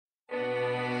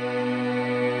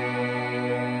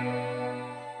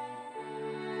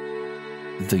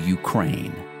The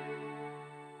Ukraine,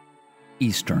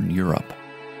 Eastern Europe,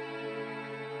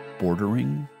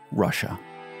 bordering Russia.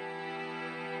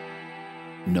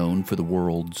 Known for the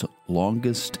world's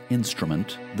longest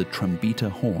instrument, the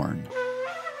trombita horn,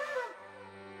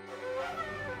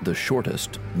 the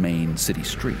shortest main city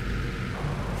street,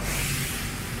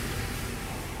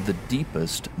 the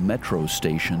deepest metro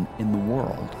station in the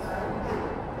world,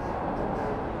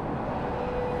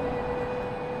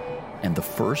 and the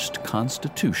first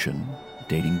constitution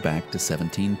dating back to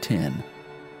 1710,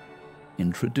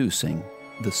 introducing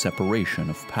the separation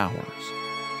of powers.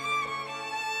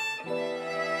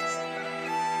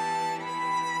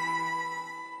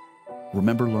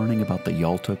 Remember learning about the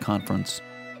Yalta Conference?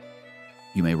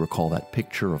 You may recall that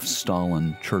picture of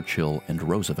Stalin, Churchill, and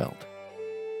Roosevelt.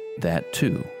 That,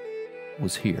 too,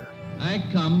 was here. I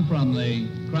come from the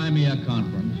Crimea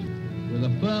Conference with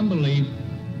a firm belief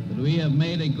that we have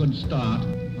made a good start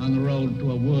on the road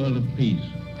to a world of peace.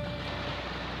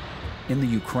 In the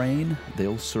Ukraine,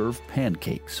 they'll serve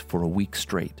pancakes for a week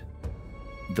straight.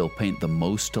 They'll paint the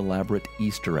most elaborate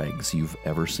Easter eggs you've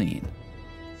ever seen.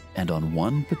 And on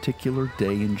one particular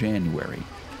day in January,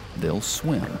 they'll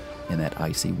swim in that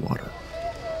icy water.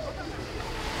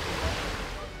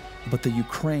 But the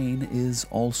Ukraine is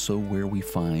also where we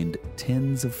find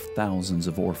tens of thousands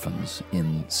of orphans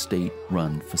in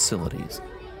state-run facilities.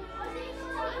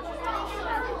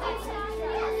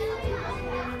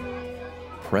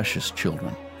 Precious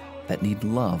children that need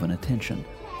love and attention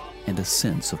and a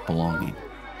sense of belonging.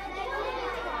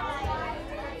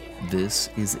 This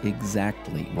is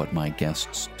exactly what my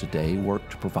guests today work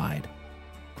to provide.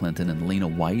 Clinton and Lena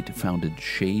White founded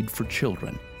Shade for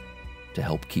Children to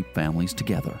help keep families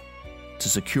together, to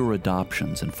secure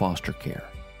adoptions and foster care,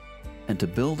 and to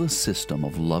build a system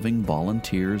of loving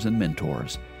volunteers and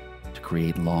mentors to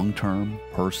create long-term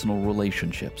personal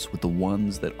relationships with the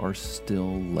ones that are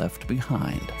still left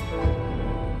behind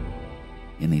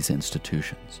in these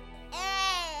institutions.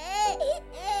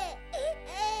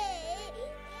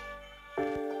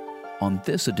 On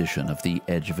this edition of the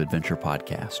Edge of Adventure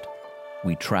podcast,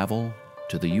 we travel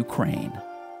to the Ukraine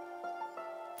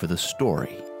for the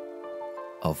story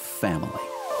of family.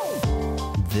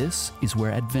 This is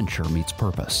where adventure meets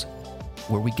purpose,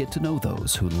 where we get to know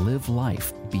those who live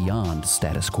life beyond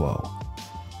status quo.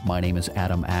 My name is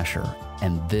Adam Asher,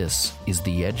 and this is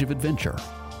the Edge of Adventure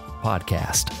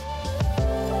podcast.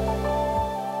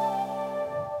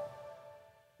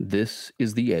 This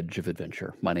is the Edge of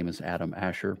Adventure. My name is Adam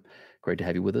Asher. Great to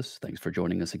have you with us. Thanks for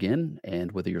joining us again.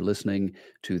 And whether you're listening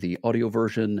to the audio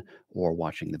version or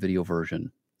watching the video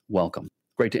version, welcome.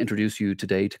 Great to introduce you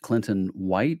today to Clinton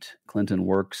White. Clinton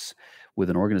works with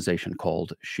an organization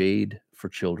called Shade for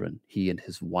Children. He and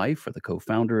his wife are the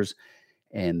co-founders,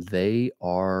 and they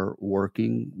are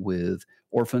working with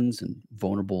orphans and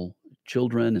vulnerable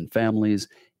children and families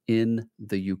in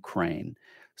the Ukraine.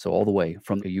 So all the way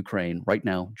from the Ukraine, right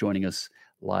now, joining us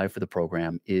live for the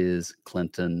program is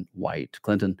Clinton White.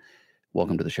 Clinton,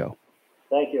 welcome to the show.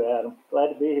 Thank you, Adam.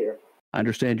 Glad to be here. I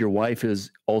understand your wife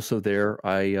is also there.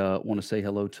 I want to say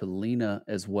hello to Lena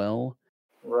as well.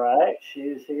 Right,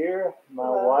 she's here. My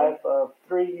wife of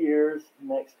 3 years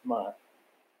next month.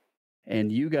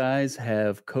 And you guys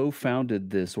have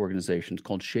co-founded this organization. It's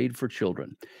called Shade for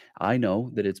Children. I know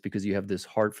that it's because you have this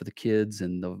heart for the kids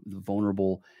and the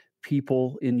vulnerable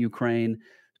people in Ukraine.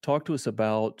 Talk to us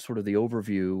about sort of the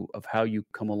overview of how you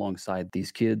come alongside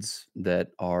these kids that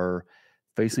are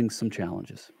facing some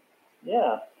challenges.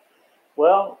 Yeah.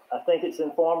 Well, I think it's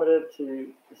informative to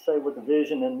say what the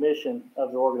vision and mission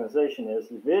of the organization is.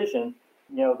 The vision,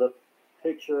 the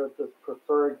picture of the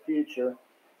preferred future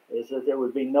is that there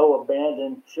would be no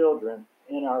abandoned children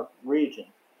in our region.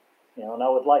 And I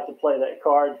would like to play that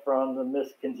card from the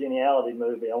Miss Congeniality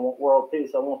movie. I want world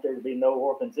peace. I want there to be no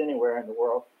orphans anywhere in the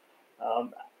world.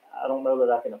 I don't know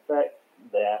that I can affect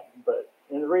that, but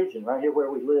in the region, right here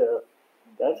where we live,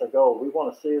 that's our goal. We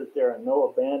want to see that there are no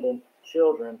abandoned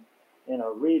children in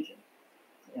our region.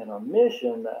 And our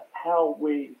mission, how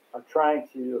we are trying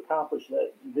to accomplish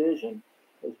that vision,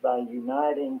 is by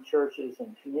uniting churches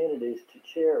and communities to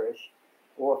cherish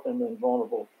orphaned and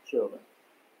vulnerable children.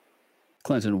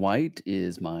 Clinton White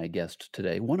is my guest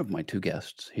today, one of my two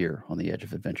guests here on the Edge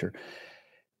of Adventure.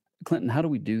 Clinton, how do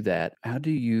we do that? How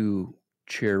do you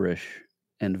cherish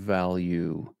and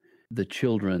value the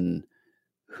children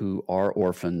who are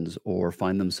orphans or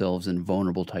find themselves in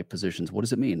vulnerable type positions? What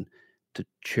does it mean to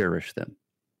cherish them?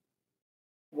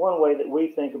 One way that we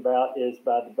think about is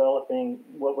by developing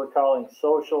what we're calling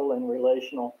social and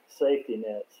relational safety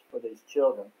nets for these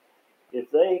children. If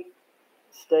they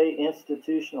stay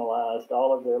institutionalized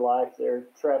all of their life. They're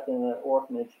trapped in an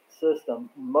orphanage system.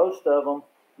 Most of them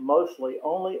mostly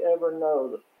only ever know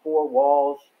the four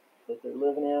walls that they're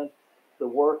living in, the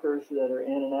workers that are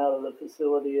in and out of the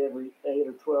facility every 8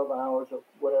 or 12 hours or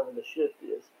whatever the shift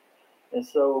is. And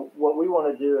so what we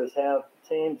want to do is have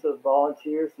teams of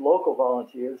volunteers, local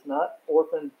volunteers, not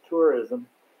orphan tourism,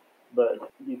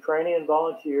 but Ukrainian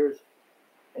volunteers,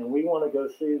 and we want to go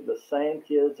see the same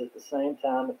kids at the same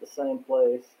time, at the same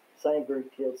place, same group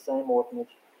of kids, same orphanage,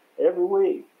 every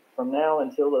week from now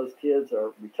until those kids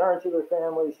are returned to their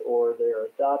families or they're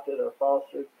adopted or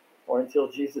fostered or until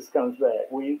Jesus comes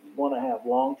back. We want to have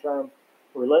long-term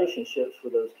relationships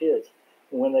with those kids.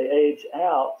 When they age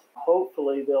out,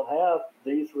 hopefully they'll have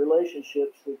these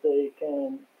relationships that they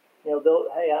can,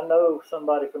 hey, I know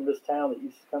somebody from this town that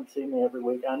used to come see me every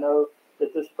week. I know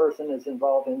that this person is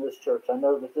involved in this church. I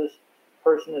know that this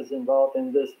person is involved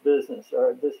in this business,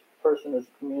 or this person is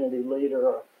a community leader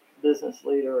or business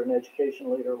leader or an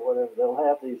education leader or whatever. They'll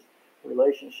have these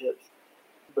relationships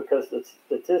because the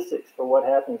statistics for what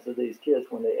happens to these kids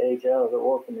when they age out of the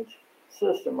orphanage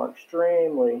system are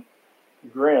extremely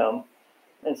grim.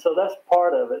 And so that's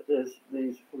part of it, is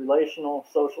these relational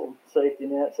social safety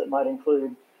nets that might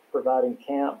include providing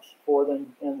camps for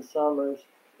them in the summers,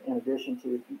 in addition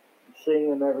to seeing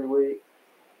them every week.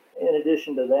 In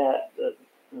addition to that, the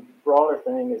broader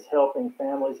thing is helping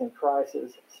families in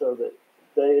crisis so that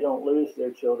they don't lose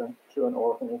their children to an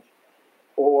orphanage,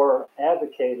 or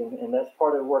advocating, and that's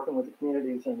part of working with the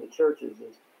communities and the churches,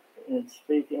 is in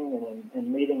speaking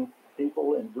and meeting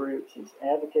people in groups, is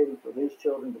advocating for these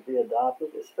children to be adopted,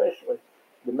 especially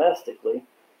domestically,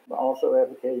 but also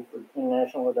advocating for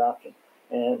international adoption,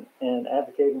 and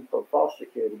advocating for foster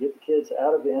care to get the kids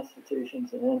out of the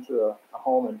institutions and into a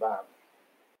home environment.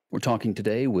 We're talking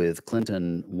today with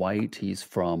Clinton White. He's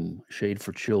from Shade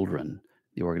for Children,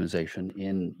 the organization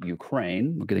in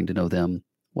Ukraine. We're getting to know them,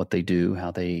 what they do,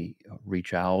 how they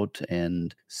reach out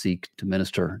and seek to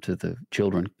minister to the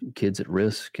children, kids at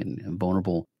risk, and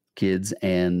vulnerable kids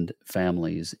and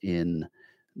families in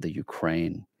the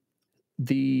Ukraine.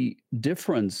 The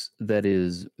difference that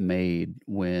is made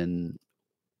when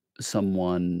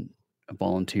someone, a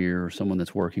volunteer, someone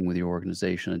that's working with your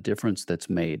organization, a difference that's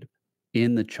made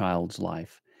in the child's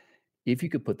life, if you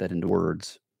could put that into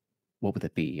words, what would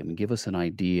that be? I mean, give us an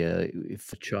idea.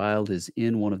 If a child is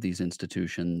in one of these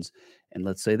institutions, and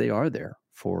let's say they are there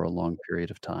for a long period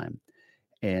of time,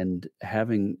 and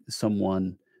having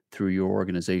someone through your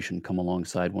organization come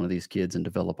alongside one of these kids and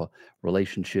develop a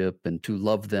relationship and to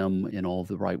love them in all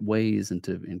the right ways and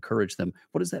to encourage them,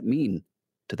 what does that mean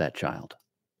to that child?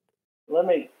 Let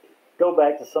me go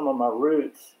back to some of my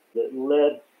roots that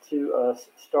led to us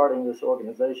starting this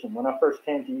organization. When I first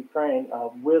came to Ukraine,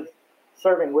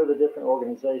 serving with a different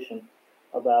organization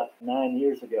about 9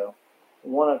 years ago,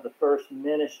 one of the first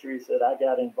ministries that I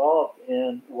got involved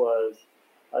in was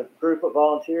a group of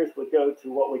volunteers would go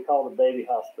to what we call the baby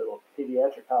hospital,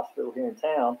 pediatric hospital here in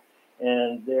town,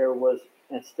 and there was,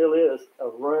 and still is, a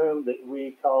room that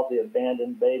we call the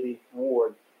abandoned baby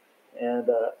ward. And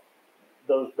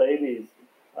those babies,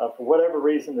 for whatever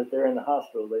reason that they're in the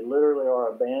hospital, they literally are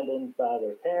abandoned by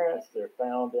their parents. They're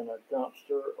found in a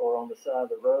dumpster or on the side of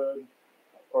the road,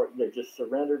 or they're just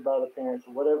surrendered by the parents,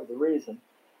 or whatever the reason.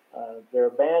 They're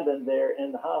abandoned there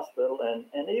in the hospital,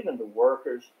 and even the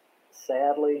workers,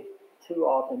 sadly, too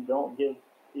often don't give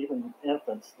even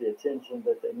infants the attention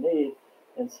that they need.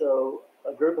 And so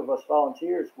a group of us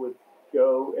volunteers would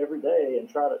go every day and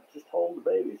try to just hold the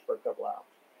babies for a couple hours.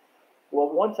 Well,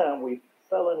 one time we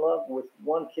fell in love with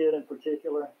one kid in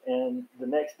particular, and the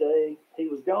next day he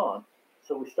was gone.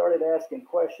 So we started asking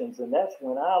questions, and that's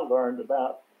when I learned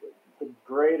about the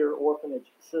greater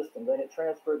orphanage system. They had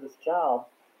transferred this child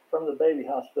from the baby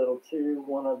hospital to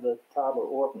one of the toddler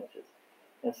orphanages.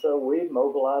 And so we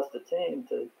mobilized a team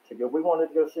to go. We wanted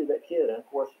to go see that kid. And of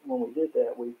course, when we did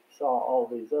that, we saw all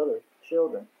these other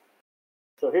children.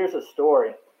 So here's a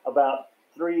story. About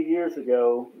 3 years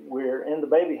ago, we're in the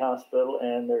baby hospital,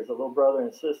 and there's a little brother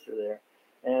and sister there.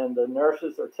 And the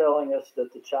nurses are telling us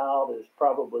that the child is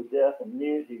probably deaf and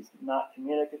mute. He's not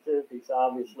communicative. He's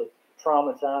obviously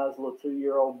traumatized, a little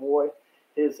 2-year-old boy.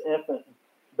 His infant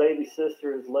baby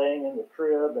sister is laying in the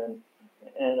crib, and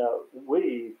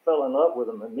we fell in love with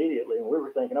them immediately. And we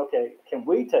were thinking, okay, can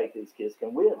we take these kids?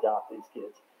 Can we adopt these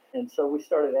kids? And so we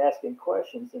started asking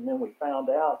questions, and then we found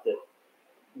out that,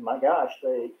 my gosh,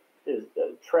 is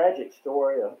a tragic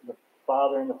story. The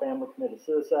father in the family committed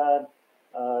suicide.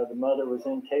 The mother was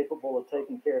incapable of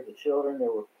taking care of the children.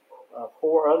 There were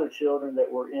 4 other children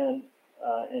that were in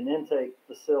an intake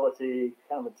facility,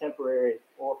 kind of a temporary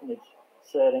orphanage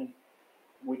setting.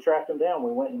 we tracked them down.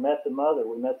 We went and met the mother.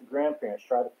 We met the grandparents,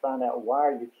 tried to find out why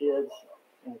are your kids,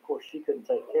 and of course she couldn't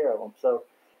take care of them. So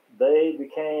they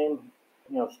became,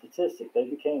 statistic. They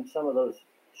became some of those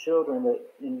children that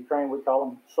in Ukraine we call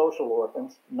them social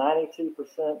orphans. 92%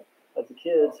 of the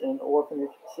kids in the orphanage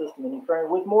system in Ukraine,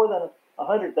 with more than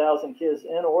 100,000 kids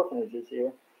in orphanages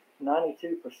here,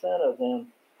 92% of them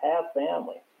have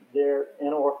family. They're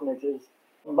in orphanages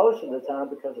most of the time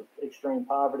because of extreme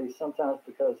poverty, sometimes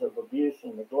because of abuse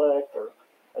and neglect or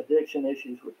addiction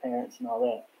issues with parents and all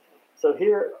that. So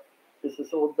here is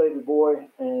this little baby boy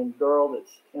and girl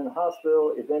that's in the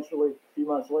hospital. Eventually, a few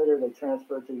months later, they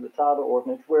transferred to the toddler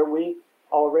orphanage where we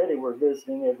already were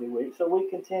visiting every week. So we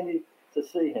continue to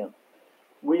see him.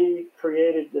 We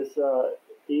created this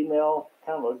email,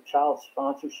 kind of a child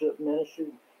sponsorship ministry.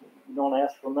 We don't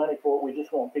ask for money for it. We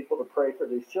just want people to pray for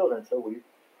these children. So we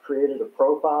created a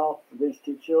profile for these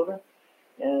two children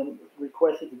and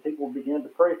requested that people begin to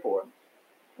pray for them.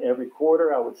 Every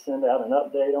quarter, I would send out an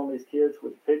update on these kids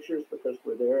with pictures because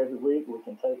we're there every week. We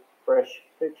can take fresh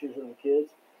pictures of the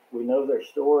kids. We know their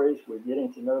stories. We're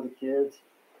getting to know the kids.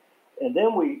 And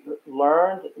then we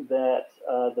learned that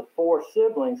the 4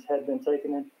 siblings had been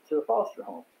taken into a foster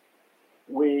home.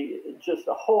 Just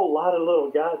a whole lot of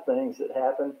little God things that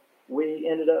happened. We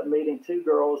ended up meeting 2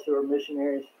 girls who are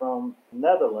missionaries from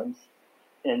Netherlands,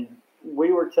 and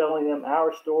we were telling them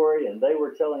our story, and they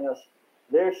were telling us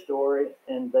their story,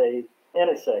 and they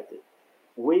intersected.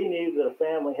 We knew that a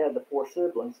family had the 4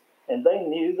 siblings, and they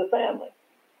knew the family.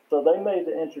 So they made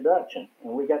the introduction,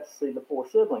 and we got to see the 4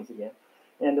 siblings again.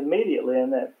 And immediately in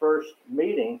that first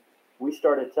meeting, we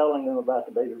started telling them about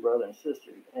the baby brother and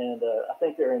sister. And I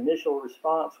think their initial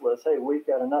response was, hey, we've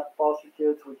got enough foster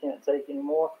kids, we can't take any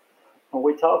more. And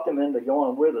we talked them into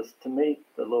going with us to meet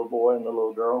the little boy and the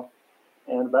little girl.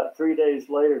 And about 3 days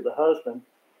later, the husband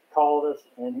called us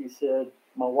and he said,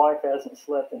 my wife hasn't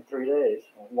slept in 3 days.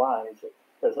 Why? He said,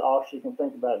 because all she can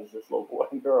think about is this little boy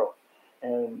and girl.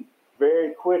 And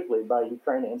very quickly, by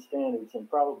Ukrainian standards, in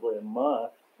probably a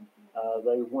month,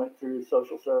 they went through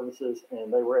social services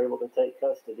and they were able to take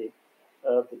custody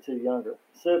of the 2 younger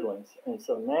siblings. And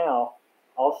so now,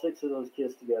 all 6 of those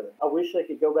kids together. I wish they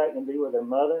could go back and be with their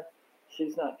mother.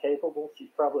 She's not capable. She's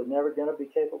probably never going to be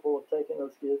capable of taking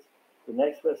those kids. The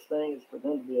next best thing is for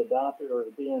them to be adopted or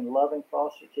to be in loving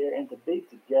foster care and to be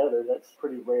together. That's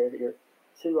pretty rare here.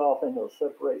 Too often they'll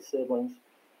separate siblings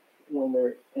when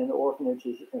they're in the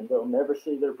orphanages and they'll never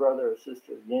see their brother or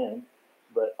sister again.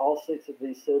 But all 6 of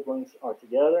these siblings are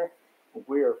together.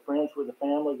 We are friends with the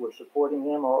family. We're supporting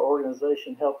them. Our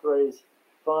organization helped raise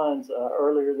funds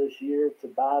earlier this year to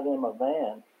buy them a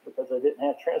van because they didn't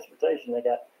have transportation. They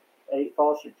got 8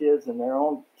 foster kids and their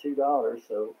own 2 daughters.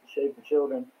 So Shade for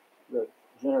Children, the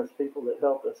generous people that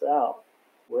helped us out,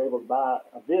 were able to buy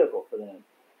a vehicle for them.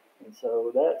 And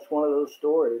so that's one of those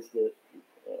stories that,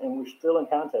 and we're still in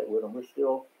contact with them. We're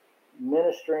still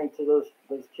ministering to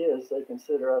those kids. They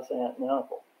consider us aunt and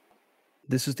uncle.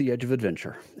 This is The Edge of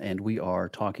Adventure, and we are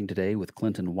talking today with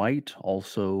Clinton White,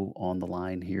 also on the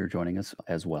line here, joining us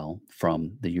as well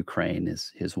from the Ukraine,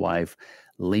 is his wife,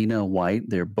 Lena White.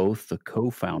 They're both the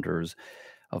co-founders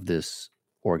of this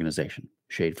organization,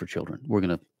 Shade for Children. We're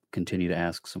going to continue to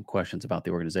ask some questions about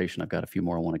the organization. I've got a few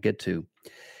more I want to get to,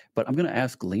 but I'm going to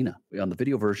ask Lena. On the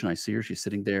video version, I see her. She's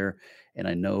sitting there, and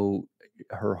I know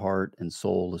her heart and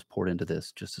soul is poured into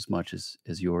this just as much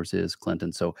as yours is,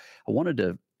 Clinton. So I wanted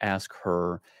to ask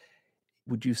her,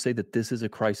 would you say that this is a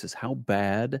crisis? How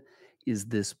bad is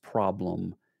this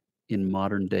problem in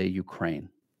modern day Ukraine?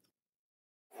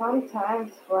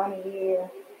 Sometimes when you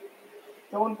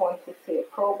don't want to see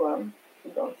a problem,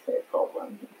 you don't see a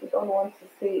problem. If you don't want to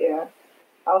see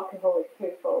alcoholic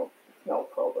people, it's no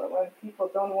problem. When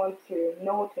people don't want to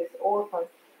notice orphans,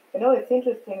 it's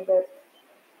interesting that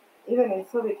even in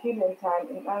Soviet Union time,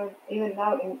 and even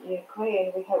now in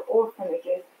Ukraine, we have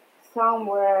orphanages. Some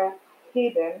were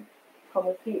hidden from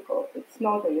the people. It's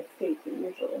not in the city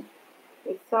usually.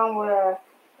 It's somewhere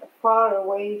far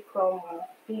away from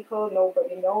people.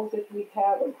 Nobody knows that we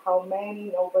have and how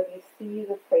many. Nobody sees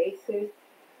the faces.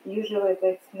 Usually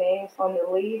there's names on the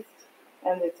list,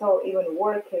 and it's all even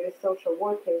workers, social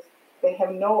workers. They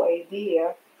have no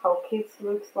idea how kids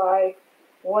looks like,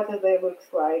 what they looks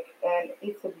like, and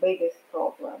it's the biggest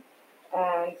problem.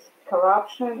 And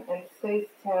corruption and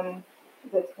system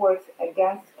that works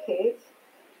against kids,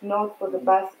 not for the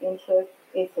best interest,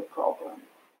 it's a problem.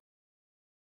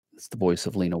 It's the voice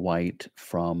of Lena White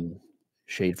from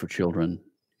Shade for Children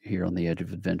here on The Edge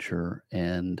of Adventure,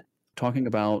 and talking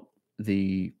about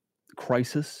the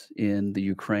crisis in the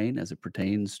Ukraine as it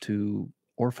pertains to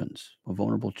orphans,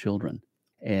 vulnerable children.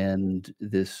 And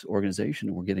this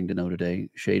organization we're getting to know today,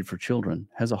 Shade for Children,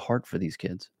 has a heart for these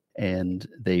kids. And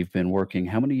they've been working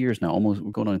how many years now? Almost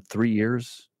we're going on 3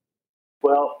 years.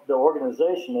 Well, the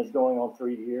organization is going on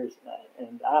 3 years now,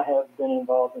 and I have been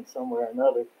involved in some way or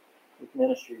another with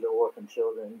ministry to orphan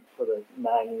children for the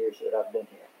 9 years that I've been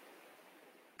here.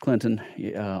 Clinton,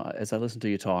 as I listen to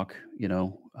you talk,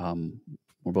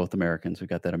 we're both Americans. We've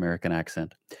got that American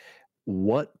accent.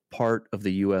 What part of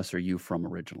the U.S. are you from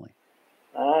originally?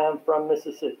 I'm from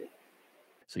Mississippi.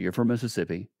 So you're from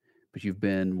Mississippi, but you've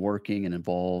been working and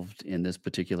involved in this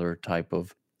particular type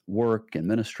of work and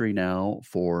ministry now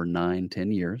for 9,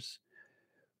 10 years.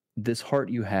 This heart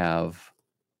you have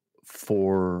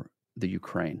for the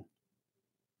Ukraine,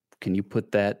 can you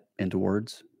put that into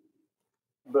words?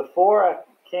 Before I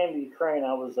came to Ukraine,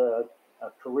 I was a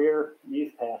career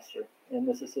youth pastor in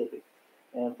Mississippi.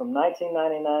 And from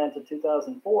 1999 to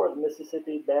 2004, the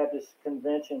Mississippi Baptist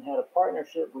Convention had a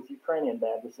partnership with Ukrainian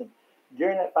Baptists. And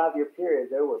during that 5-year period,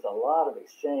 there was a lot of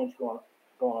exchange going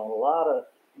on. A lot of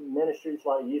ministries, a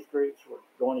lot of youth groups were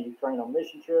going to Ukraine on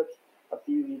mission trips. A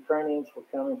few Ukrainians were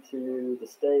coming to the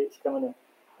States, coming to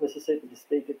Mississippi to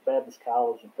speak at Baptist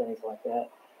College and things like that.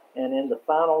 And in the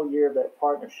final year of that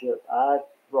partnership, I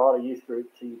brought a youth group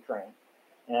to Ukraine,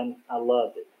 and I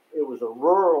loved it. It was a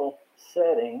rural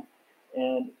setting,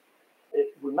 and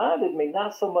it reminded me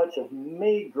not so much of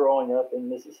me growing up in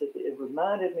Mississippi. It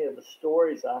reminded me of the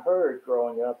stories I heard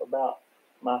growing up about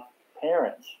my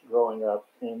parents growing up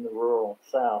in the rural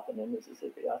South and in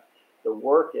Mississippi. The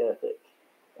work ethic,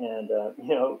 and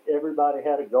everybody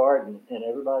had a garden, and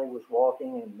everybody was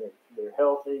walking, and they're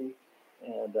healthy,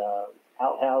 and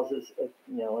outhouses,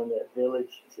 in that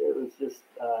village. It was just,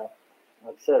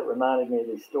 like I said, it reminded me of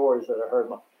these stories that I heard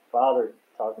my father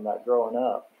talking about growing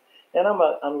up. And I'm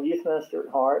a youth minister at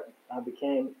heart. I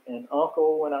became an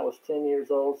uncle when I was 10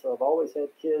 years old, so I've always had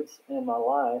kids in my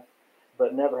life,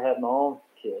 but never had my own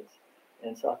kids.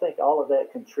 And so I think all of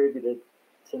that contributed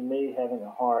to me having a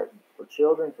heart for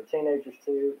children, for teenagers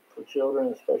too, for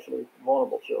children, especially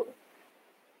vulnerable children.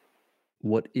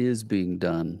 What is being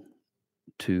done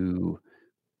to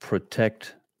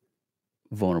protect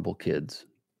vulnerable kids?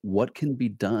 What can be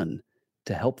done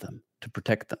to help them, to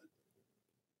protect them?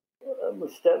 We'll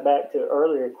step back to the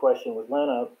earlier question with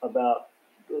Lena about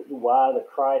why the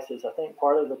crisis. I think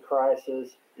part of the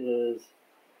crisis is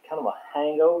kind of a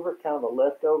hangover, kind of a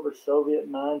leftover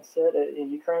Soviet mindset.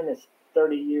 In Ukraine, it's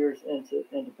 30 years into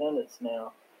independence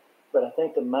now, but I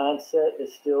think the mindset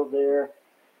is still there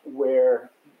where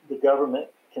the government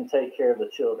can take care of the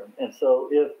children. And so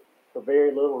if for very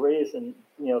little reason,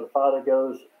 the father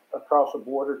goes across the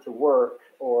border to work,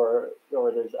 or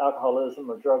there's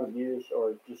alcoholism or drug abuse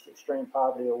or just extreme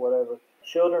poverty or whatever,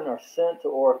 children are sent to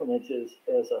orphanages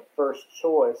as a first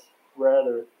choice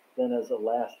rather than as a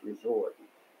last resort.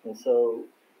 And so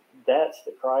that's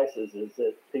the crisis, is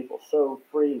that people so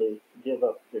freely give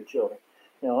up their children.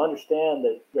 Now, understand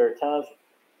that there are times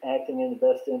acting in the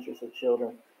best interest of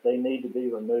children, they need to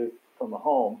be removed from a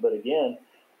home. But again,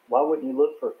 why wouldn't you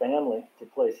look for a family to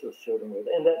place those children with?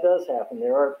 And that does happen.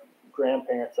 There are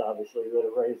grandparents, obviously, that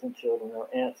are raising children, or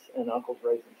aunts and uncles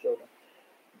raising children.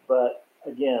 But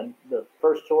again, the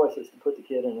first choice is to put the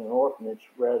kid in an orphanage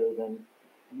rather than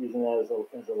using that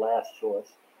as a last choice.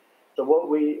 So what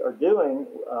we are doing,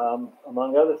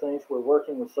 among other things, we're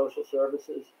working with social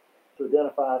services to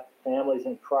identify families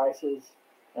in crisis.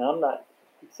 And I'm not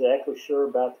exactly sure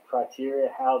about the criteria,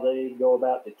 how they go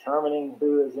about determining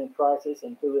who is in crisis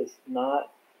and who is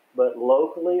not. But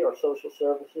locally, our social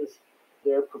services,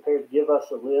 they're prepared to give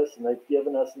us a list, and they've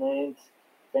given us names,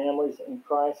 families in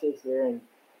crisis, they're in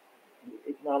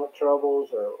economic troubles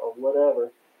or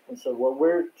whatever. And so what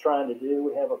we're trying to do,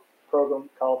 we have a program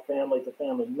called Family to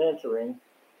Family Mentoring.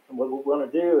 And what we're going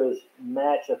to do is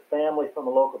match a family from a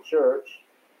local church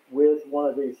with one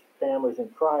of these families in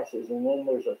crisis. And then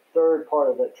there's a third part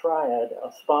of that triad, a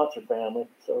sponsor family.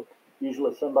 So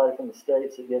usually somebody from the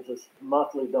States that gives us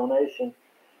monthly donation.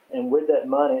 And with that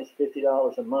money, it's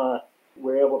 $50 a month.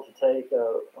 We're able to take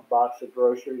a box of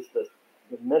groceries. The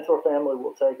mentor family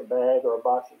will take a bag or a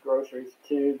box of groceries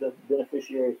to the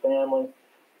beneficiary family.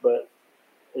 But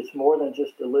it's more than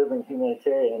just delivering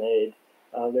humanitarian aid.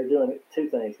 They're doing two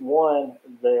things. One,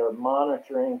 they're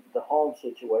monitoring the home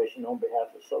situation on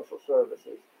behalf of social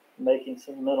services, making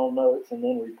some mental notes and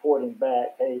then reporting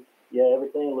back, hey, yeah,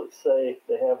 everything looks safe.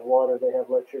 They have water, they have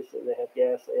electricity, they have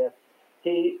gas, they have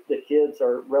heat. The kids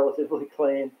are relatively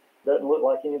clean. Doesn't look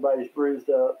like anybody's bruised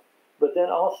up. But then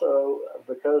also,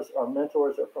 because our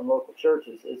mentors are from local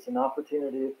churches, it's an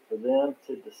opportunity for them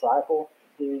to disciple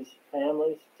these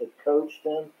families, to coach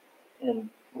them, and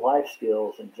life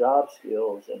skills and job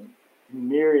skills and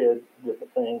myriad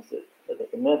different things that they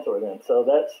can mentor them. So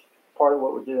that's part of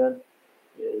what we're doing,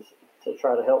 is to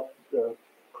try to help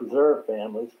preserve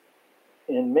families.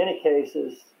 In many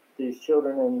cases, these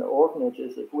children in the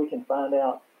orphanages, if we can find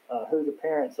out who the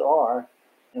parents are,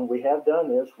 and we have done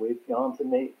this, we've gone to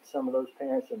meet some of those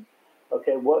parents and,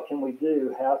 okay, what can we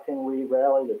do? How can we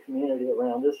rally the community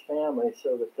around this family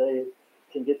so that they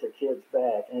can get their kids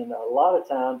back? And a lot of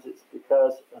times it's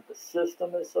because the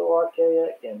system is so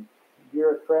archaic and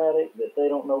bureaucratic that they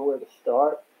don't know where to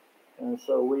start. And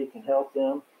so we can help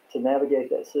them to navigate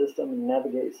that system and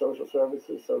navigate social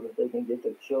services so that they can get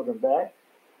their children back.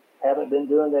 Haven't been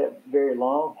doing that very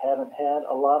long, haven't had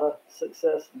a lot of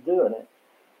success doing it,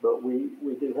 but we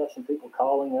do have some people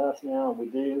calling us now, and we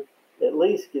do at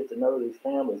least get to know these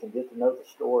families and get to know the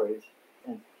stories.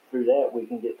 And through that, we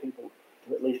can get people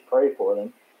to at least pray for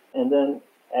them. And then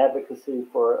advocacy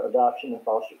for adoption and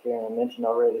foster care. And I mentioned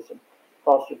already some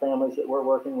foster families that we're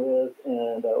working with.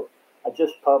 And I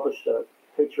just published a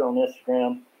picture on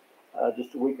Instagram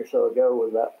just a week or so ago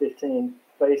with about 15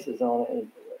 faces on it,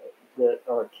 and that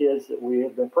are kids that we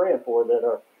have been praying for, that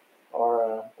are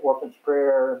our Orphans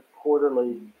Prayer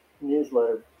quarterly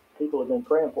newsletter people have been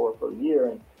praying for a year.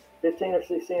 And 15 or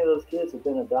 16 of those kids have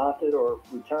been adopted or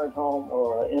returned home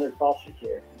or entered foster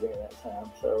care during that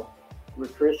time. So we're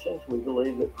Christians. We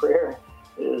believe that prayer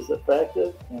is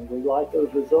effective, and we like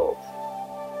those results.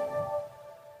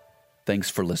 Thanks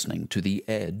for listening to The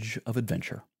Edge of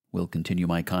Adventure. We'll continue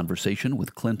my conversation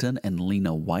with Clinton and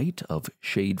Lena White of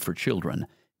Shade for Children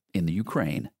in the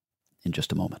Ukraine in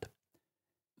just a moment.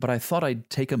 But I thought I'd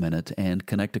take a minute and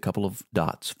connect a couple of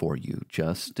dots for you,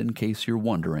 just in case you're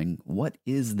wondering, what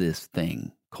is this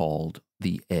thing called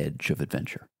The Edge of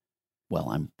Adventure? Well,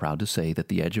 I'm proud to say that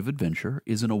The Edge of Adventure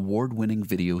is an award-winning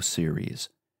video series.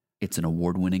 It's an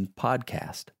award-winning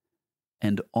podcast.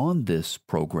 And on this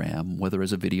program, whether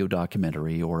as a video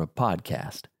documentary or a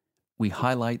podcast, we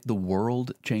highlight the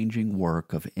world-changing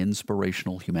work of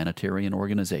inspirational humanitarian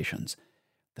organizations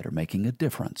that are making a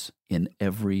difference in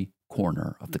every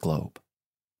corner of the globe.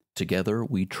 Together,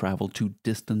 we travel to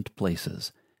distant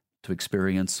places to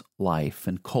experience life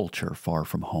and culture far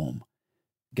from home,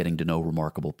 getting to know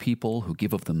remarkable people who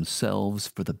give of themselves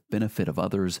for the benefit of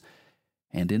others,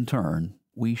 and in turn,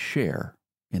 we share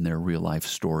in their real-life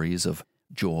stories of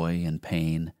joy and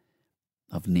pain,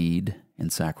 of need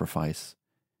and sacrifice,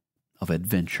 of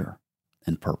adventure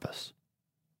and purpose.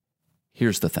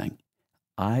 Here's the thing.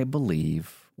 I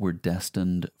believe we're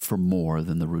destined for more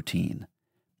than the routine,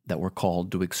 that we're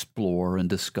called to explore and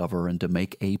discover and to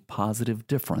make a positive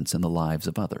difference in the lives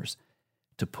of others,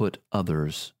 to put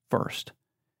others first,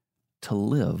 to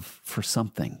live for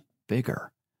something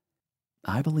bigger.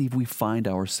 I believe we find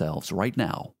ourselves right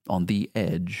now on the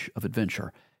edge of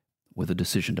adventure with a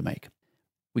decision to make.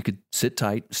 We could sit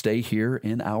tight, stay here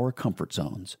in our comfort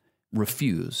zones,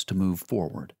 refuse to move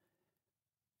forward.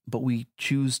 But we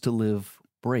choose to live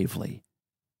bravely,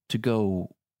 to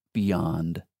go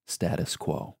beyond status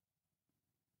quo.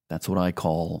 That's what I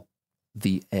call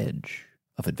the edge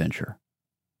of adventure.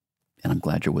 And I'm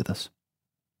glad you're with us.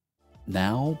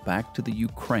 Now, back to the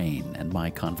Ukraine and my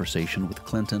conversation with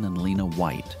Clinton and Lena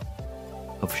White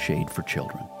of Shade for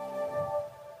Children.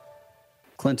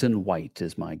 Clinton White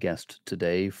is my guest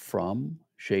today from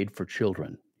Shade for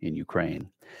Children in Ukraine.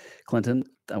 Clinton,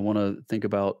 I want to think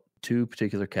about two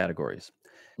particular categories.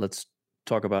 Let's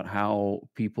talk about how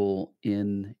people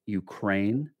in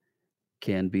Ukraine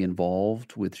can be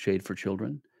involved with Shade for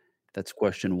Children. That's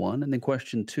question one. And then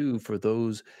question two, for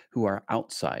those who are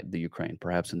outside the Ukraine,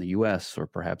 perhaps in the U.S. or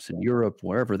perhaps in Europe,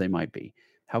 wherever they might be,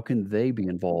 how can they be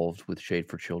involved with Shade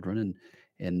for Children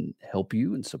and help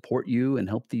you and support you and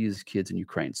help these kids in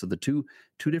Ukraine? So the two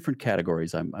different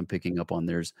categories I'm picking up on.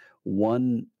 There's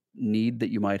one need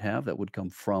that you might have that would come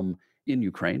from in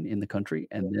Ukraine, in the country,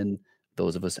 and then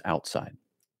those of us outside.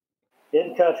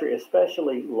 In country,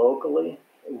 especially locally,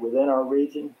 within our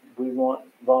region, we want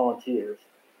volunteers,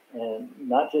 and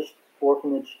not just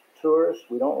orphanage tourists.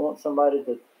 We don't want somebody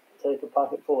to take a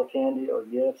pocket full of candy or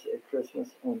gifts at Christmas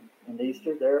and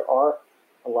Easter. There are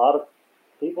a lot of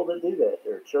people that do that.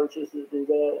 There are churches that do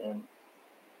that,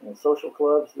 and social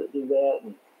clubs that do that,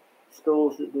 and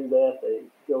schools that do that. They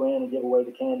go in and give away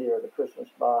the candy or the Christmas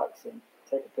box and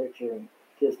take a picture, and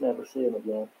kids never see them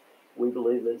again. We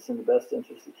believe that it's in the best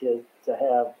interest of kids to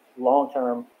have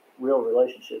long-term, real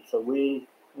relationships. So we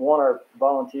want our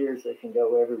volunteers that can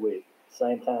go every week,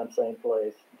 same time, same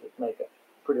place, just make a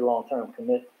pretty long-term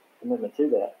commitment to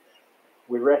that.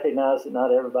 We recognize that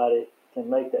not everybody can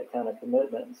make that kind of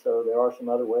commitment, and so there are some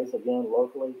other ways, again,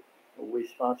 locally, We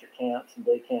sponsor camps and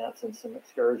day camps and some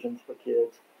excursions for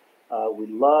kids. We'd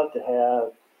love to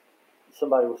have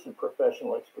somebody with some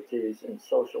professional expertise in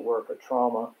social work or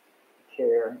trauma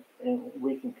care, and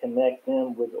we can connect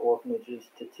them with the orphanages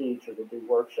to teach or to do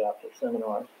workshops or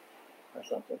seminars or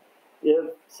something.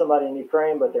 If somebody in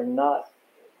Ukraine, but they're not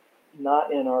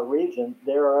in our region,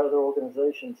 there are other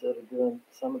organizations that are doing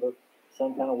some of the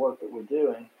same kind of work that we're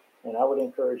doing, and I would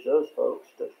encourage those folks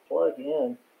to plug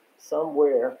in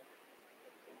somewhere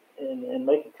and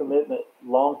make a commitment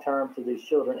long term to these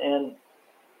children and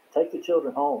take the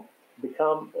children home.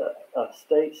 Become a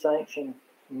state-sanctioned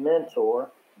mentor,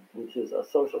 which is a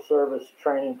social service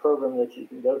training program that you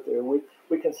can go through.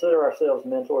 We consider ourselves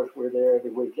mentors. We're there every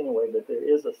week anyway, but there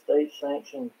is a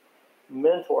state-sanctioned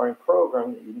mentoring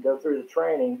program that you can go through the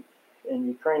training, and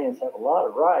Ukrainians have a lot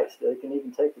of rights. They can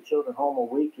even take the children home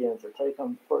on weekends or take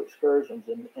them for excursions,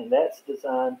 and that's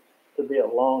designed to be a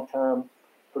long-term,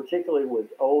 particularly with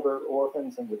older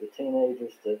orphans and with the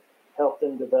teenagers, to help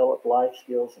them develop life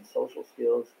skills and social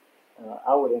skills.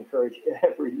 I would encourage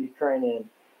every Ukrainian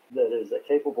that is a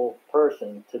capable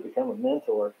person to become a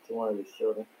mentor to one of these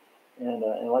children. And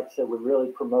like I said, we really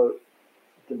promote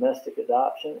domestic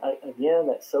adoption. Again,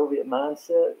 that Soviet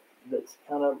mindset that's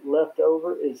kind of left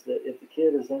over is that if the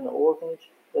kid is in the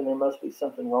orphanage, then there must be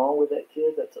something wrong with that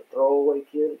kid. That's a throwaway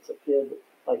kid. It's a kid, that,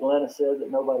 like Lena said, that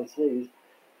nobody sees.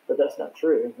 But that's not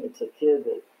true. It's a kid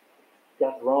that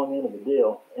got the wrong end of the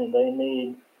deal, and they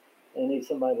need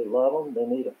somebody to love them. They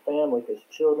need a family, because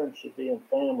children should be in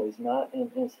families, not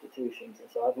in institutions. And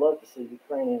so I'd love to see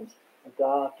Ukrainians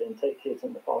adopt and take kids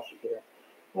into foster care.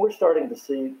 And we're starting to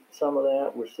see some of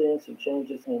that. We're seeing some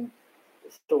changes in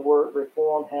social work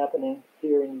reform happening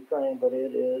here in Ukraine, but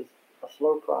it is a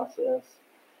slow process,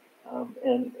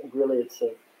 and really it's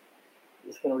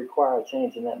going to require a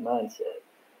change in that mindset.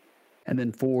 And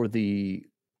then for the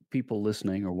people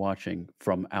listening or watching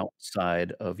from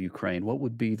outside of Ukraine, what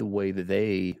would be the way that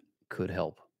they could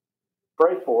help?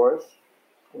 Pray for us.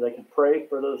 They can pray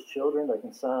for those children. They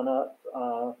can sign up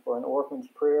for an orphan's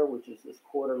prayer, which is this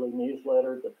quarterly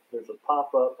newsletter. There's a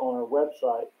pop-up on our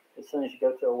website. As soon as you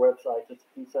go to our website, just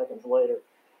a few seconds later,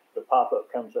 the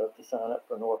pop-up comes up to sign up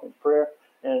for an orphan's prayer.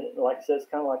 And like I said, it's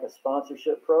kind of like a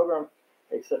sponsorship program,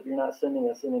 except you're not sending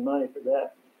us any money for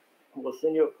that. We'll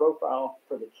send you a profile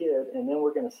for the kid, and then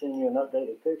we're going to send you an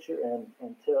updated picture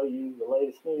and tell you the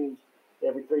latest news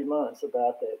every 3 months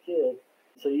about that kid.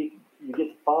 So you get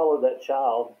to follow that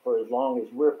child for as long as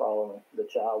we're following the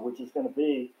child, which is going to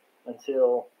be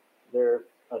until they're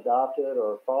adopted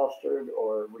or fostered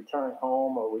or returned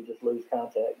home, or we just lose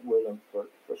contact with them for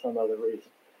some other reason.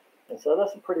 And so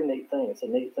that's a pretty neat thing. It's a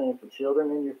neat thing for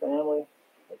children in your family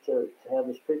to have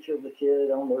this picture of the kid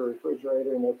on their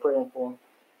refrigerator, and they're praying for them.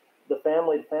 The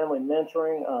family-to-family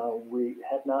mentoring, we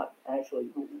have a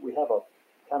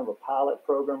kind of a pilot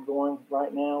program going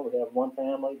right now. We have one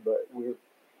family, but we're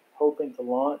hoping to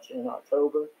launch in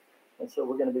October. And so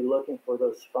we're going to be looking for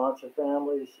those sponsor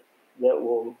families that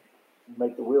will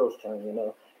make the wheels turn,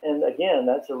 And again,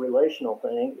 that's a relational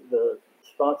thing. The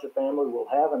sponsor family will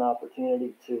have an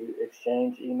opportunity to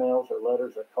exchange emails or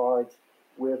letters or cards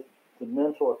with the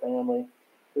mentor family,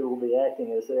 who will be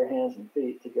acting as their hands and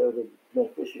feet to go to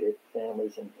beneficiary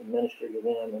families and minister to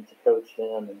them and to coach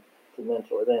them and to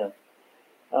mentor them.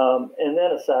 And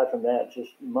then aside from that,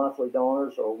 just monthly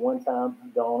donors or one-time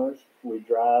donors. We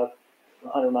drive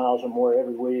 100 miles or more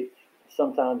every week,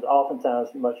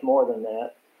 oftentimes much more than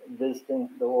that, visiting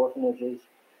the orphanages.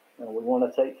 We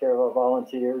want to take care of our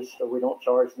volunteers, so we don't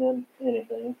charge them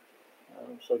anything.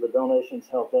 So the donations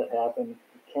help that happen.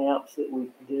 Camps that we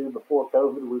do before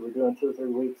COVID, we were doing 2 or 3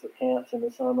 weeks of camps in the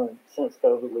summer. And since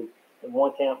COVID, we did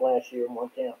one camp last year and one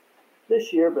camp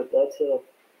this year, but that's a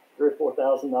 $3,000 or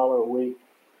 $4,000 a week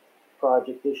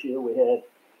project. This year we had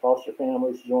foster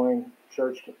families join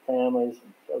church families.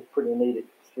 That was a pretty neat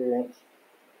experience.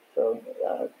 So,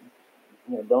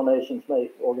 donations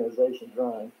make organizations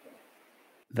run.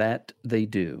 That they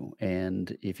do.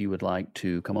 And if you would like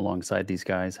to come alongside these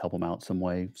guys, help them out some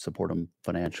way, support them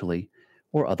financially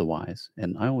or otherwise.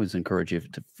 And I always encourage you,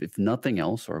 if nothing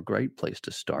else, or a great place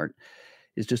to start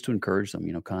is just to encourage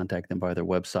them, contact them by their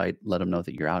website, let them know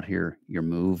that you're out here, you're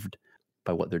moved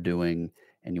by what they're doing,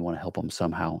 and you want to help them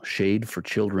somehow.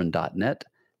 Shadeforchildren.net.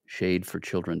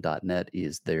 Shadeforchildren.net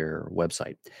is their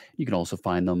website. You can also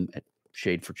find them at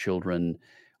Shade for Children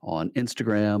on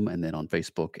Instagram, and then on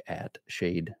Facebook at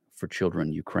Shade for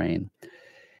Children Ukraine.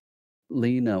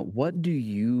 Lena, what do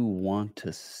you want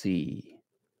to see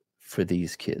for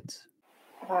these kids?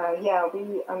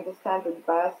 We understand it's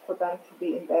best for them to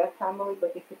be in their family,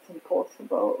 but if it's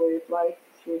impossible, we'd like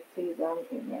to see them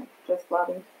in just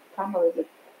loving family that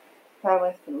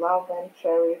parents can love them,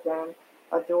 cherish them,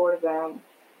 adore them,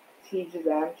 teach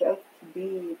them, just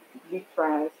be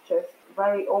friends. Just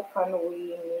very often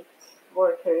we meet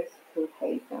workers who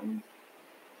hate them.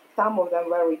 Some of them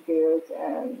very good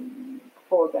and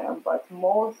for them, but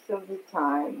most of the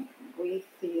time we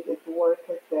see that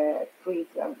workers there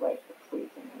treat them like prisoners.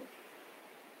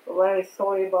 Very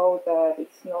sorry about that.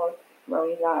 It's not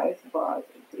very nice, but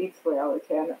it's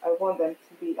reality, and I want them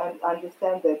to be and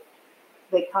understand that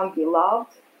they can't be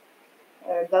loved.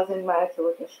 Doesn't matter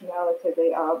what nationality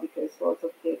they are, because lots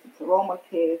of kids, it's Roma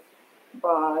kids,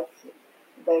 but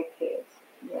they're kids.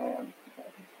 Yeah.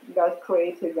 God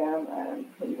created them, and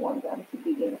we want them to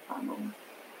be in a family.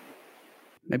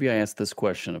 Maybe I ask this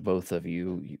question of both of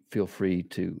you. Feel free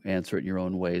to answer it in your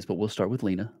own ways, but we'll start with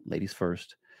Lena, ladies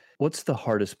first. What's the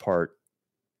hardest part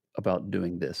about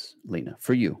doing this, Lena,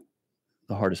 for you?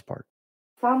 The hardest part?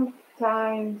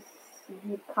 Sometimes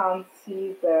you can't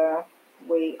see the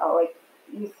way, like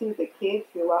you see the kids,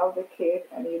 you love the kid,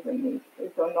 and you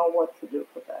don't know what to do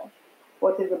for them.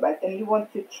 What is the best? And you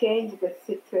want to change the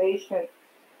situation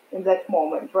in that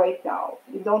moment, right now.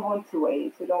 You don't want to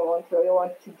wait. You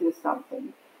want to do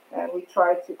something. And we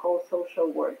try to call social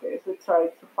workers. We try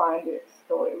to find a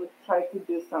story. We try to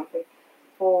do something.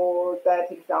 For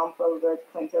that example that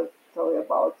Clinton told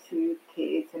about 2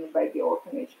 kids in a baby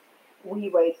orphanage, we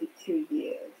waited 2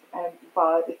 years,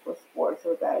 but it was worth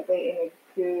it. That they're in a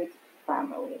good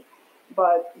family.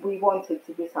 But we wanted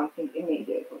to do something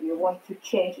immediately. We want to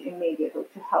change immediately,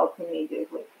 to help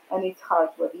immediately. And it's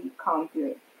hard, but you can't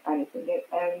do anything.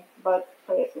 But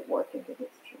prayers are working, if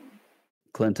it's true.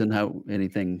 Clinton,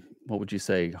 what would you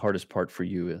say hardest part for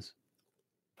you is?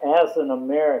 As an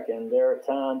American, there are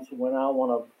times when I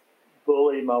want to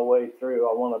bully my way through.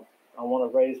 I want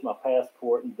to raise my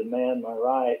passport and demand my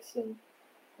rights and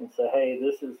say, hey,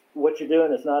 this is what you're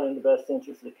doing is not in the best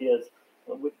interest of the kids.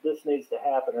 This needs to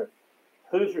happen. Or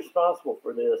who's responsible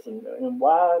for this? And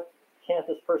why can't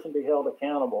this person be held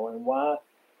accountable? And why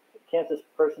can't this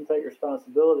person take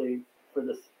responsibility for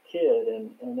this kid?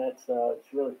 And that's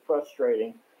it's really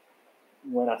frustrating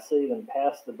when I see them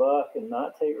pass the buck and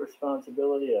not take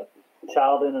responsibility. A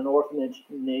child in an orphanage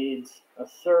needs a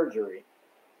surgery,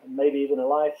 maybe even a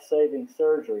life-saving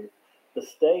surgery. The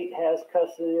state has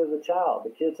custody of the child, the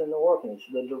kid's in the orphanage.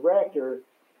 The director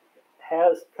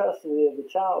has custody of the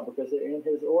child because they're in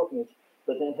his orphanage,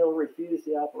 but then he'll refuse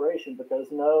the operation because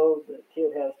no, the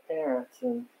kid has parents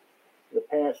and the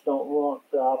parents don't want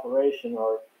the operation,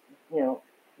 or,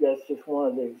 that's just one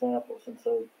of the examples. And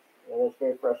so that's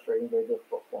very frustrating, very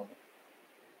difficult for me.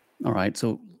 All right.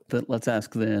 So let's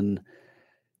ask then,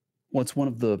 what's one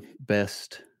of the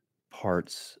best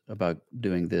parts about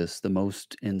doing this, the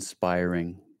most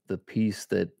inspiring, the piece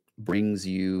that brings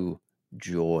you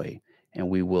joy? And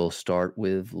we will start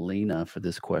with Lena for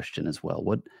this question as well.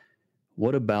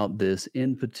 What about this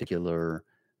in particular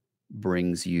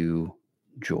brings you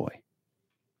joy?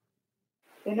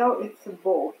 It's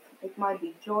both. It might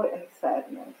be joy and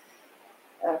sadness.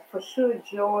 For sure,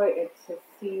 joy is to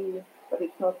see, but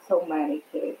it's not so many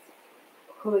kids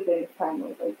who is in the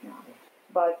family right now.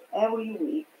 But every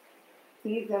week,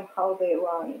 see them how they're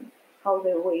running, how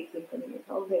they're waiting for me,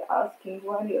 how they're asking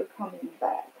when you're coming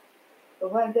back.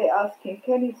 When they're asking,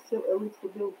 can you still a little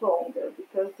bit longer?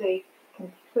 Because they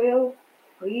can feel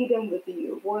freedom with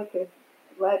you. Workers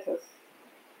let us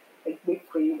be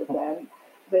free with them.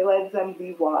 They let them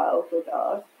be wild with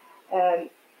us. And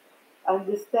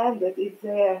understand that it's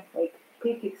their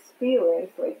quick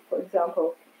experience, for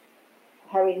example,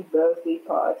 having birthday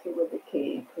party with the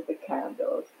cake, with the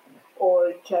candles,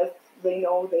 or just they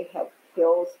know they have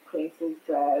girls' princess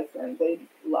dress and they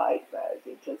like that.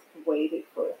 They just waited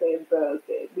for their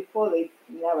birthday. Before they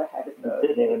never had a birthday. They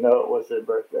didn't even know it was their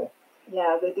birthday.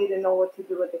 Yeah, they didn't know what to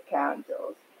do with the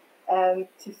candles. And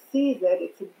to see that,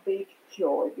 it's a big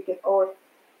joy because our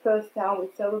first time we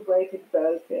celebrated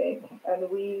birthday and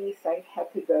we sang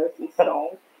happy birthday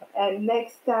song. And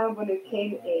next time when it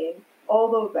came in,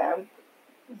 all of them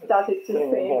started to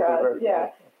sing us. Yeah.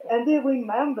 And they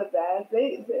remember that.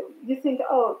 You think,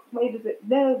 oh, maybe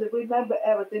they remember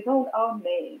everything. They know our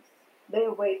names.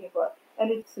 They're waiting for us.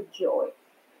 And it's a joy.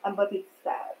 But it's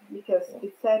sad because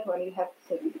it's sad when you have to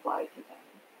say goodbye to them.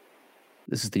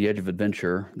 This is The Edge of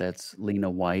Adventure. That's Lena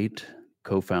White,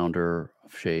 co-founder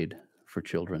of Shade for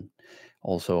Children.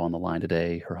 Also on the line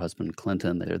today, her husband,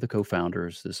 Clinton. They're the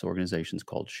co-founders. This organization is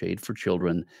called Shade for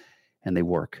Children, and they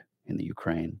work in the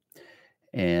Ukraine.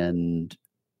 And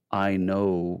I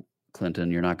know, Clinton,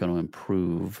 you're not going to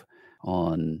improve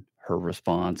on her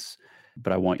response,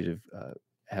 but I want you to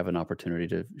have an opportunity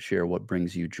to share what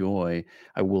brings you joy.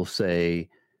 I will say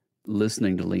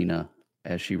listening to Lena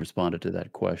as she responded to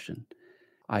that question,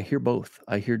 I hear both.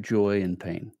 I hear joy and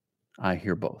pain. I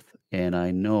hear both. And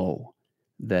I know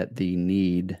that the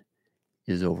need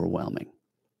is overwhelming.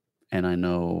 And I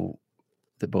know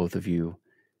that both of you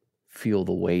feel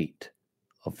the weight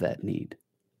of that need.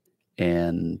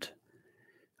 And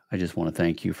I just want to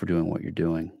thank you for doing what you're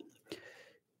doing.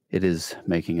 It is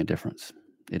making a difference.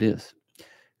 It is.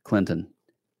 Clinton,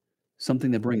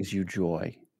 something that brings you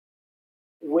joy.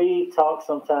 We talk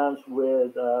sometimes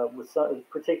with some,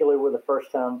 particularly with a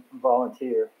first-time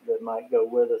volunteer that might go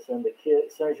with us, and the kids,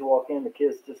 as soon as you walk in, the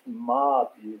kids just mob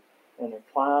you, and they're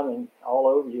climbing all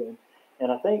over you.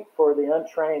 And I think for the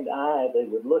untrained eye, they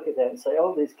would look at that and say,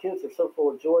 "Oh, these kids are so full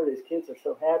of joy. These kids are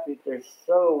so happy. They're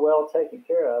so well taken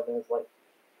care of." And it's like,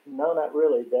 no, not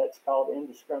really. That's called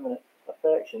indiscriminate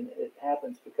affection. It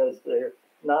happens because they're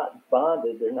not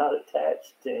bonded. They're not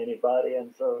attached to anybody,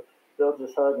 and so they'll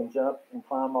just hug and jump and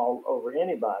climb all over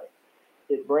anybody.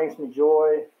 It brings me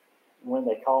joy when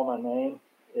they call my name.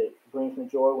 It brings me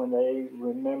joy when they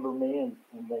remember me, and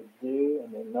they do,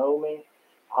 and they know me.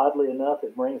 Oddly enough,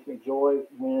 it brings me joy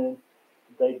when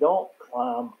they don't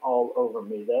climb all over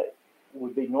me. That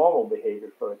would be normal behavior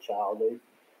for a child.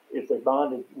 If they're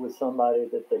bonded with somebody,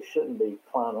 that they shouldn't be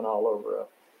climbing all over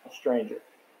a stranger.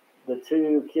 The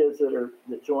two kids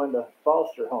that joined the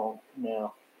foster home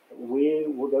now, we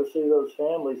will go see those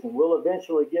families, and we'll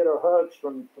eventually get our hugs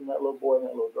from that little boy and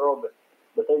that little girl,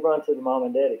 but they run to the mom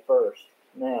and daddy first.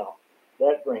 Now,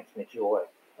 that brings me joy.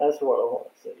 That's what I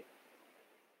want to see.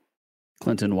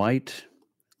 Clinton White,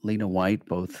 Lena White,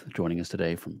 both joining us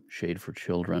today from Shade for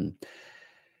Children.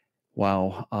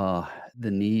 Wow,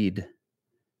 the need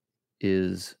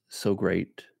is so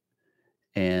great,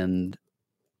 and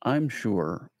I'm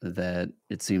sure that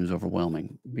it seems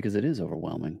overwhelming, because it is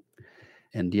overwhelming.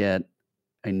 And yet,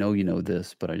 I know you know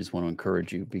this, but I just want to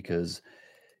encourage you, because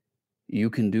you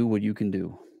can do what you can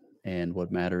do. And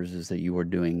what matters is that you are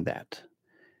doing that.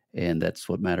 And that's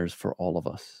what matters for all of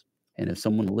us. And if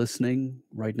someone listening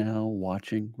right now,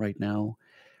 watching right now,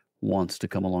 wants to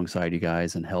come alongside you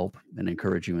guys and help and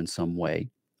encourage you in some way,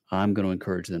 I'm going to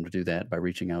encourage them to do that by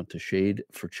reaching out to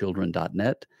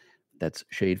shadeforchildren.net. That's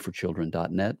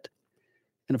shadeforchildren.net.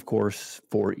 And of course,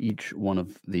 for each one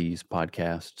of these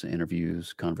podcasts,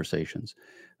 interviews, conversations,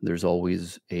 there's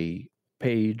always a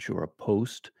page or a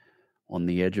post on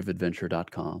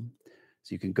theedgeofadventure.com.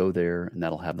 So you can go there, and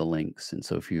that'll have the links. And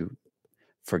so if you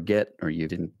forget or you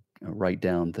didn't write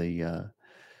down the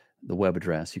web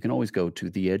address, you can always go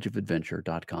to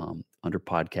theedgeofadventure.com under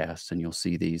podcasts, and you'll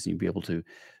see these, and you'll be able to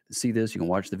see this. You can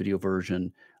watch the video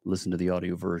version, listen to the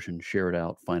audio version, share it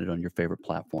out, find it on your favorite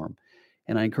platform.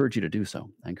 And I encourage you to do so.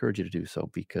 I encourage you to do so,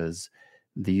 because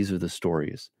these are the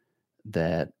stories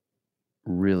that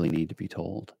really need to be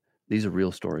told. These are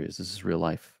real stories. This is real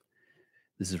life.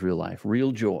 This is real life,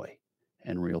 real joy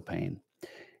and real pain.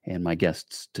 And my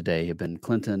guests today have been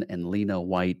Clinton and Lena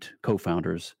White,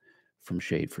 co-founders from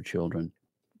Shade for Children.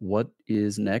 What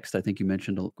is next? I think you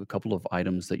mentioned a couple of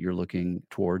items that you're looking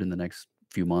toward in the next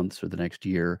few months or the next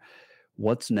year.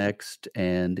 What's next,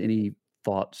 and any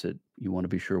thoughts that you want to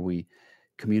be sure we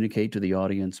communicate to the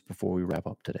audience before we wrap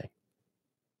up today?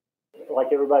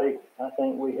 Like everybody, I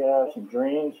think we have some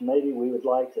dreams. Maybe we would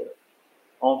like to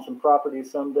own some property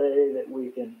someday that we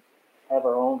can have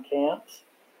our own camps.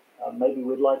 Maybe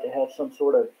we'd like to have some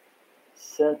sort of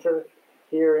center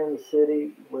here in the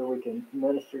city where we can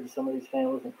minister to some of these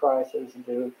families in crisis and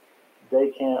do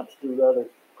day camps, do other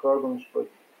programs for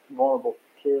vulnerable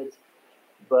kids.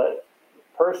 But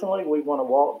personally, we want to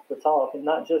walk the talk, and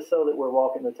not just so that we're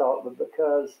walking the talk, but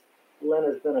because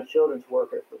Lena's been a children's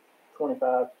worker for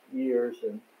 25 years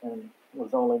and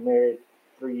was only married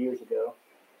 3 years ago.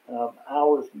 I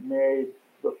was married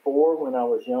before when I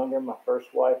was younger. My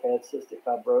first wife had cystic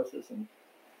fibrosis and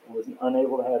was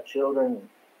unable to have children and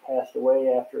passed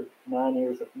away after 9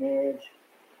 years of marriage.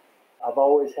 I've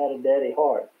always had a daddy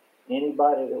heart.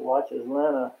 Anybody that watches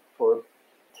Lena for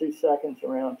 2 seconds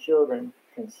around children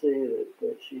can see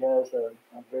that she has a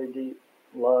very deep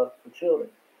love for children.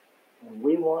 And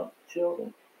we want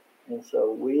children. And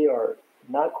so we are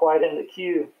not quite in the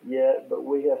queue yet, but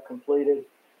we have completed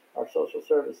our social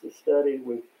services study.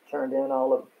 We've turned in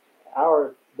all of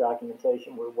our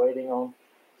documentation. We're waiting on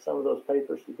some of those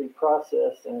papers to be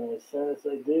processed, and as soon as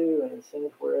they do, and as soon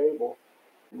as we're able,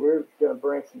 we're going to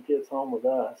bring some kids home with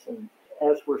us. And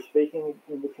as we're speaking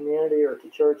in the community or to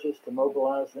churches to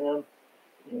mobilize them,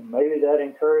 maybe that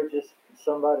encourages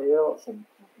somebody else,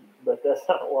 but that's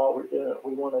not why we're doing it.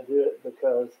 We want to do it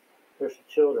because there's some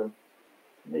children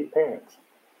who need parents.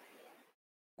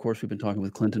 Of course, we've been talking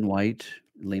with Clinton White,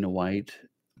 Lena White,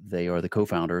 They are the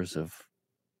co-founders of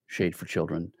Shade for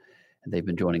Children, and they've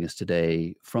been joining us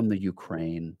today from the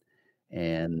Ukraine.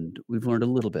 And we've learned a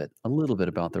little bit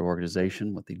about their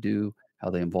organization, what they do, how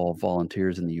they involve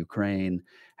volunteers in the Ukraine,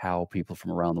 how people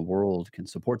from around the world can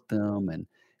support them and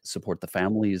support the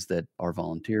families that are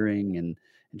volunteering, and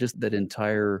just that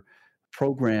entire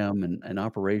program and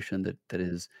operation that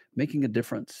is making a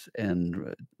difference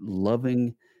and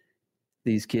loving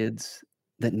these kids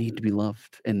that need to be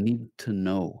loved and need to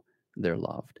know they're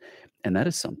loved. And that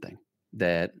is something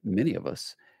that many of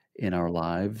us in our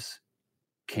lives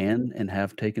can and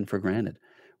have taken for granted.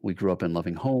 We grew up in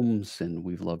loving homes and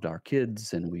we've loved our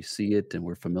kids and we see it and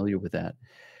we're familiar with that.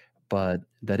 But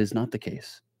that is not the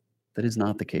case. That is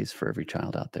not the case for every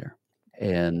child out there.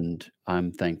 And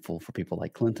I'm thankful for people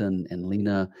like Clinton and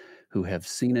Lena who have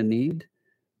seen a need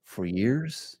for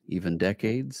years, even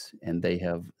decades, and they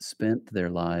have spent their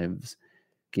lives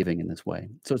giving in this way.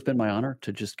 So it's been my honor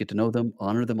to just get to know them,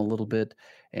 honor them a little bit.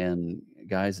 And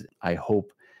guys, I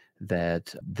hope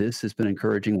that this has been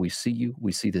encouraging. We see you,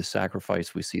 we see this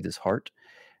sacrifice, we see this heart.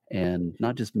 And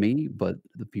not just me, but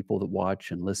the people that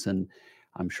watch and listen,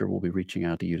 I'm sure we'll be reaching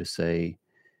out to you to say,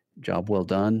 job well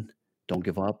done, don't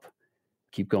give up,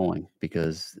 keep going,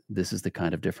 because this is the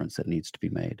kind of difference that needs to be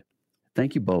made.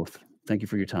 Thank you both. Thank you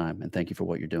for your time, and thank you for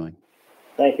what you're doing.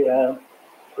 Thank you, Adam.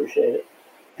 Appreciate it.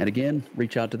 And again,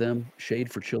 reach out to them,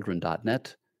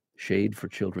 shadeforchildren.net,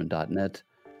 shadeforchildren.net,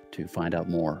 to find out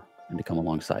more and to come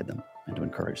alongside them and to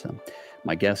encourage them.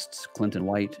 My guests, Clinton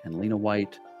White and Lena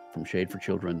White from Shade for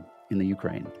Children in the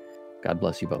Ukraine. God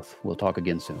bless you both. We'll talk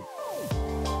again soon.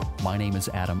 My name is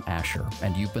Adam Asher,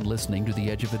 and you've been listening to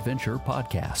the Edge of Adventure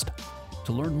podcast.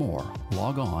 To learn more,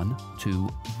 log on to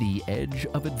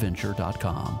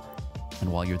theedgeofadventure.com.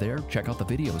 And while you're there, check out the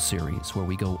video series where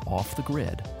we go off the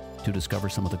grid to discover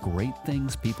some of the great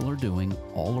things people are doing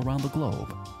all around the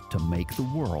globe to make the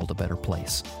world a better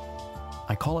place.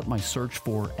 I call it my search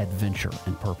for adventure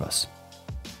and purpose.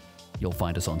 You'll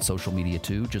find us on social media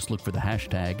too. Just look for the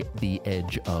hashtag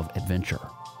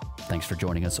 #TheEdgeOfAdventure. Thanks for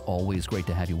joining us. Always great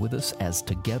to have you with us as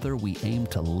together we aim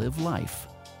to live life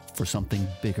for something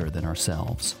bigger than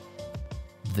ourselves.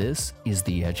 This is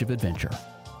The Edge of Adventure,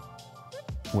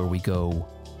 where we go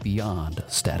beyond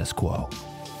status quo.